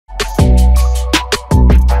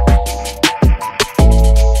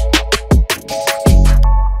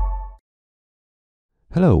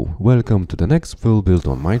Hello, welcome to the next full build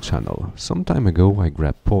on my channel. Some time ago I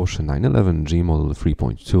grabbed Porsche 911 Gmodel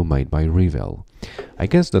 3.2 made by Revell. I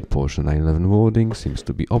guess that Porsche 911 wording seems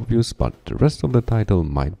to be obvious, but the rest of the title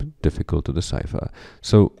might be difficult to decipher.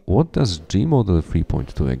 So what does Gmodel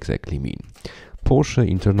 3.2 exactly mean? Porsche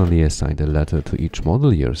internally assigned a letter to each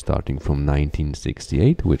model year starting from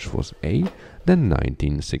 1968, which was A, then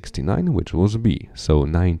 1969, which was B, so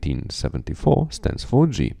 1974 stands for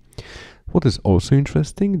G. What is also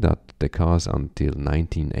interesting that the cars until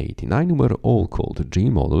 1989 were all called G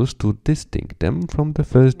models to distinct them from the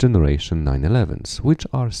first generation 911s, which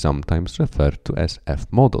are sometimes referred to as F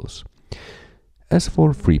models. As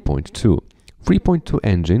for 3.2, 3.2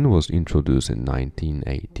 engine was introduced in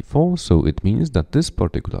 1984, so it means that this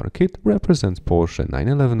particular kit represents Porsche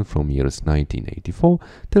 911 from years 1984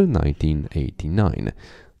 till 1989.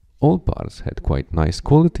 All parts had quite nice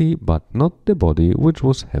quality, but not the body, which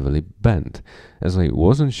was heavily bent. As I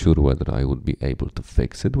wasn't sure whether I would be able to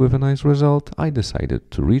fix it with a nice result, I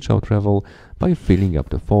decided to reach out Revell by filling up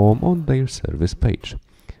the form on their service page.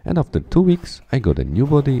 And after 2 weeks, I got a new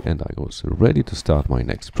body and I was ready to start my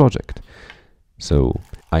next project. So,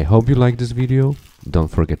 I hope you liked this video. Don't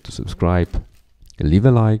forget to subscribe, leave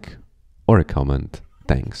a like or a comment.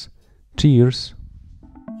 Thanks. Cheers!